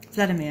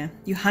 Vladimir,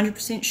 you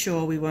 100%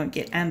 sure we won't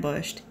get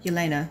ambushed?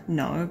 Yelena,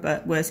 no,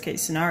 but worst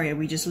case scenario,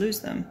 we just lose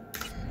them.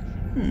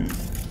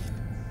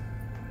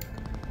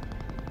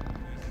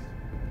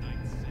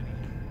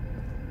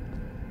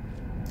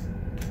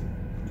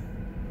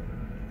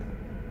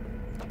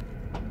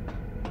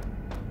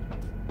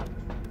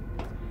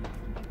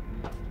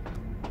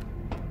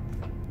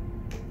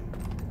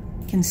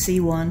 Can see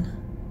one.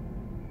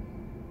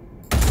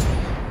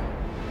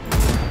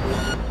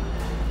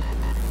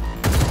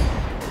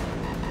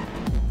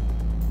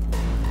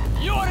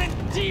 You're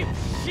in deep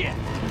shit!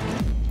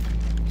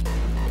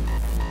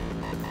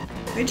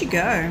 Where'd you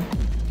go?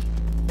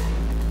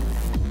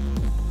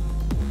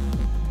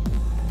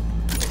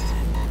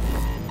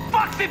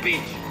 Fuck the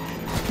beach!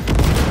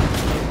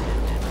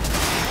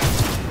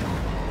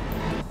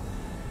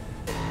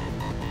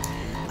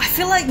 I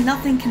feel like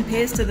nothing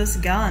compares to this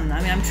gun. I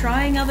mean, I'm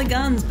trying other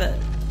guns, but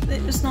they're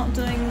just not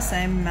doing the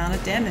same amount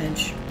of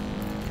damage.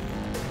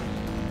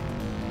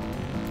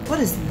 What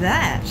is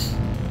that?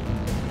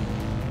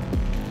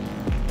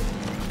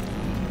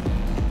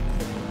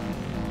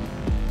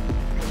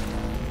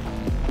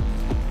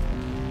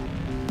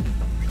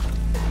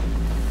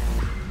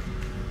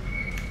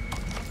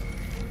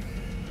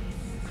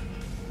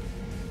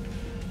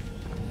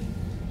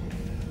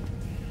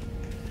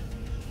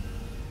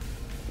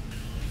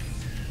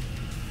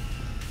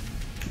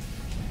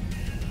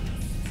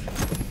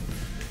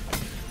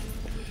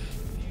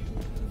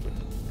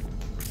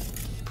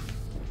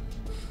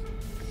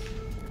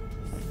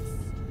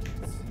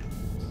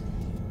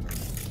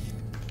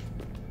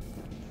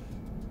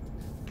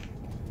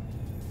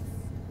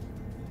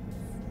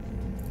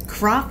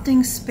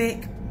 Crafting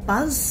spec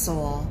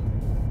buzzsaw.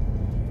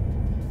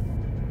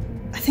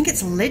 I think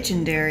it's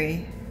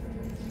legendary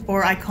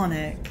or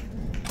iconic.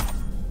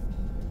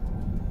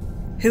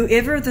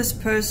 Whoever this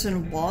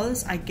person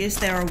was, I guess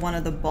they were one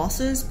of the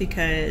bosses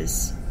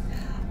because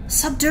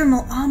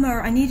subdermal armor.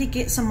 I need to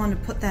get someone to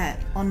put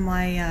that on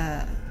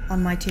my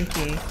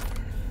Techie.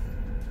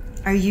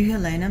 Are you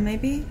Helena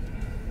maybe?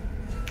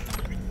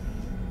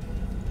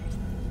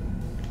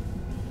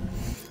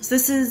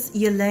 This is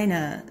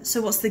Yelena.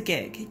 So what's the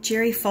gig?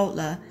 Jerry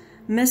Faultler,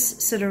 Miss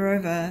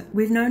Sidorova.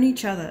 We've known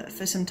each other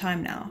for some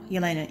time now.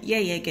 Yelena,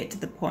 yeah, get to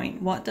the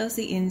point. What does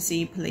the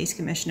NC police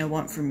commissioner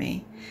want from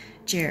me?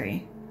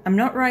 Jerry, I'm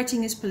not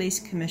writing as police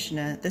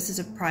commissioner. This is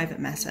a private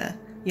matter.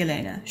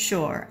 Yelena,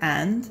 sure.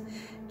 And?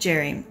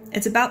 Jerry,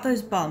 it's about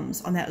those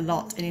bums on that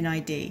lot in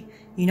NID.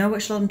 You know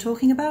which lot I'm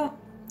talking about?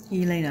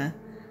 Yelena,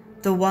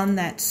 The one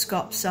that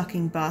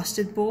scop-sucking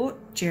bastard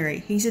bought?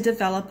 Jerry, he's a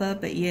developer,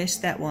 but yes,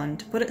 that one.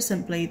 To put it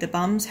simply, the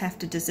bums have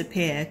to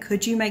disappear.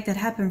 Could you make that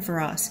happen for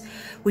us?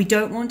 We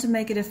don't want to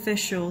make it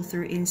official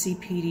through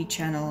NCPD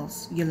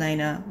channels.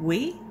 Yelena,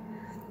 we?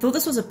 Thought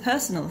this was a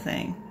personal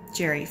thing.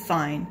 Jerry,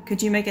 fine.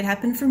 Could you make it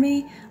happen for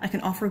me? I can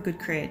offer a good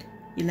cred.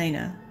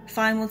 Yelena,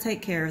 fine, we'll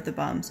take care of the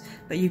bums.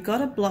 But you've got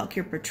to block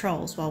your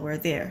patrols while we're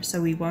there,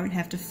 so we won't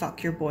have to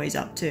fuck your boys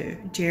up too.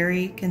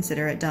 Jerry,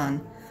 consider it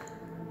done.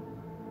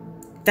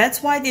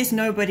 That's why there's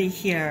nobody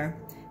here,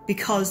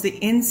 because the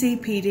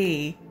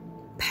NCPD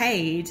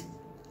paid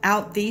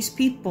out these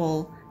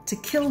people to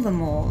kill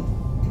them all.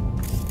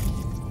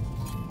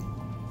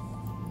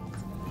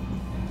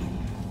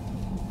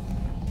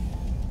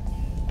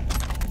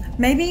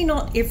 Maybe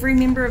not every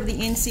member of the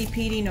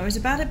NCPD knows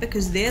about it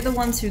because they're the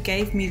ones who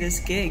gave me this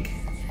gig,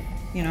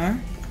 you know?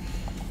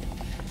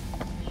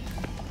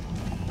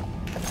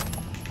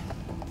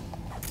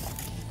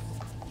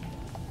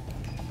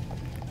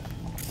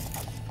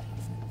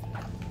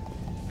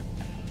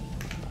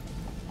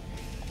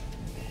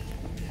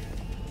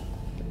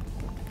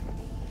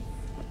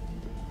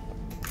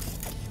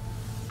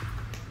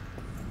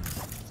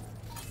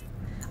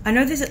 I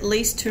know there's at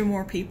least 2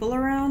 more people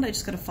around, I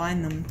just gotta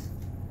find them.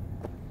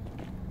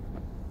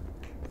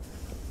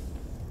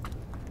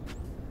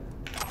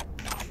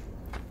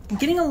 I'm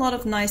getting a lot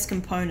of nice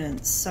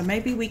components, so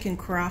maybe we can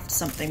craft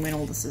something when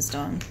all this is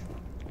done.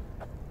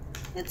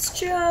 Let's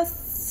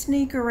just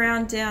sneak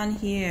around down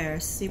here,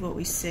 see what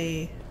we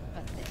see.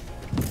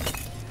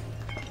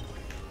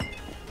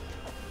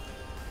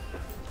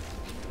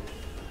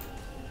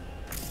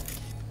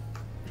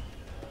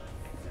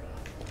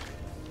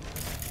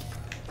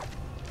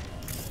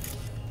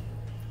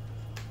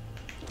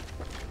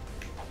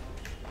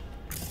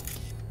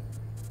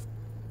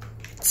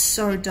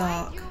 So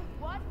dark.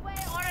 One way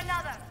or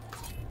another.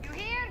 You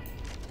hear?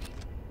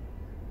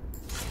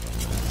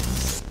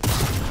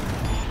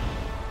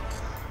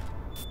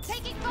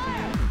 Taking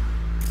fire.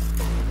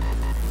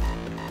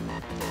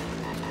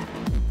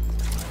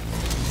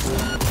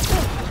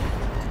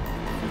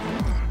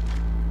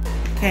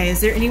 Okay,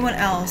 is there anyone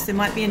else? There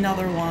might be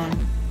another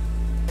one.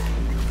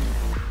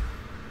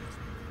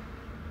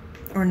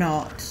 Or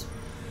not.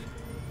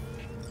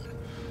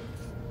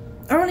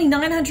 Only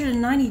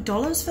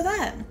 $990 for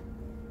that?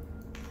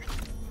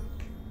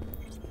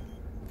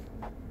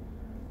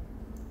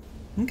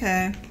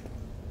 Okay.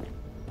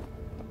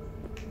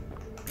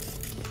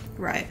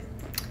 Right.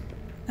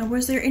 Now,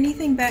 was there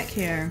anything back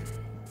here?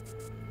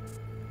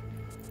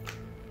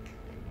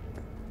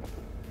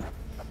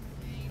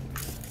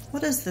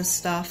 What is this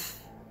stuff?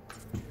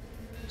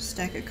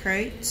 Stack of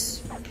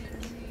crates.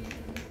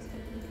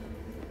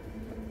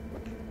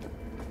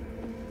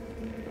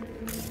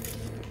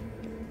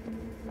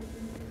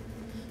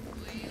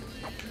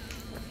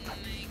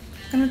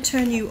 I'm gonna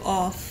turn you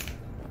off.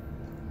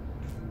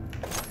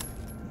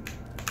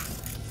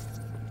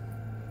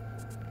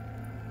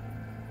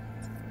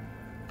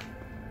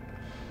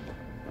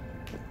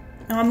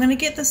 Now I'm gonna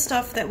get the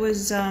stuff that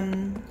was,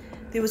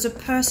 there was a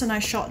person I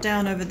shot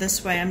down over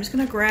this way. I'm just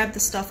gonna grab the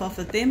stuff off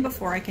of them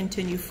before I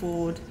continue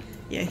forward.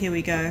 Yeah, here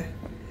we go.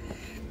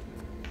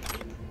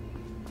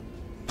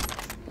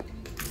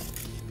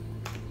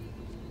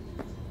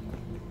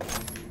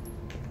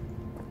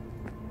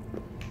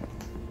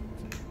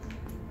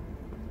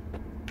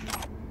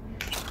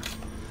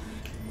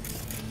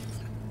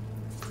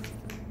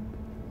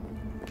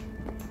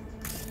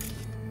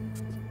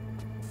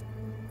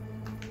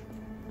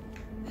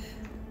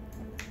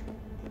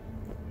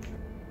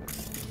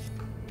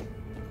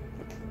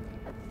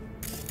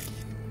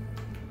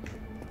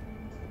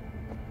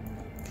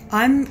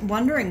 I'm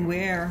wondering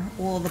where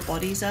all the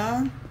bodies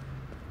are,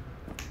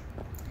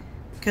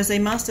 because they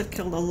must have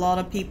killed a lot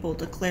of people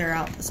to clear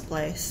out this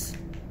place.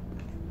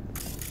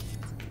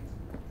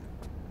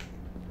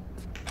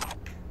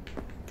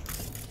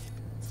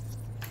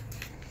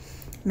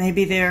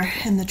 Maybe they're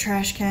in the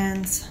trash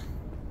cans.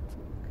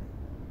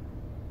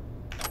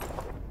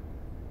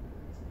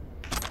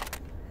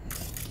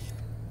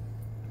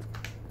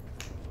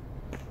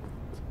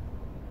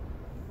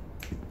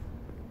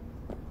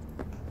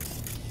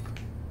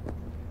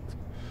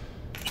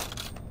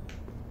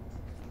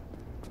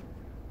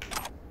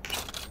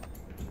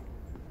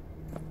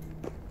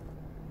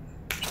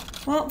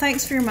 Well,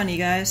 thanks for your money,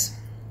 guys.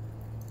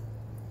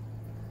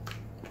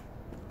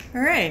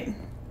 Alright.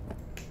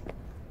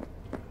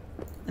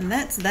 And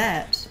that's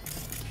that.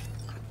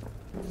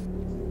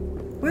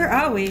 Where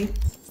are we?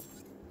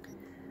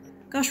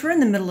 Gosh, we're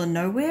in the middle of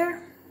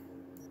nowhere.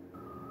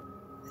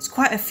 There's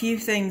quite a few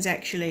things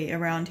actually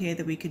around here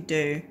that we could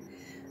do.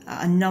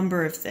 A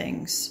number of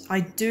things.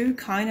 I do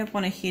kind of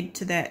want to head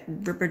to that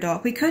Ripper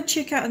Dock. We could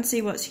check out and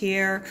see what's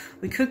here.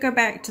 We could go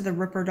back to the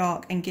Ripper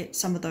Dock and get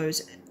some of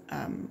those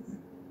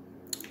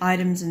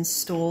items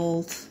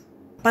installed.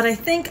 But I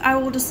think I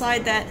will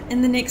decide that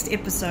in the next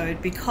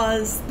episode,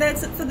 because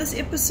that's it for this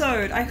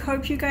episode. I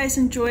hope you guys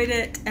enjoyed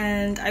it,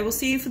 and I will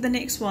see you for the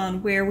next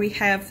one where we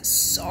have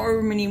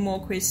so many more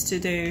quests to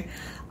do.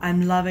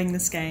 I'm loving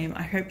this game.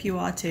 I hope you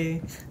are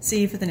too.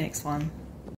 See you for the next one.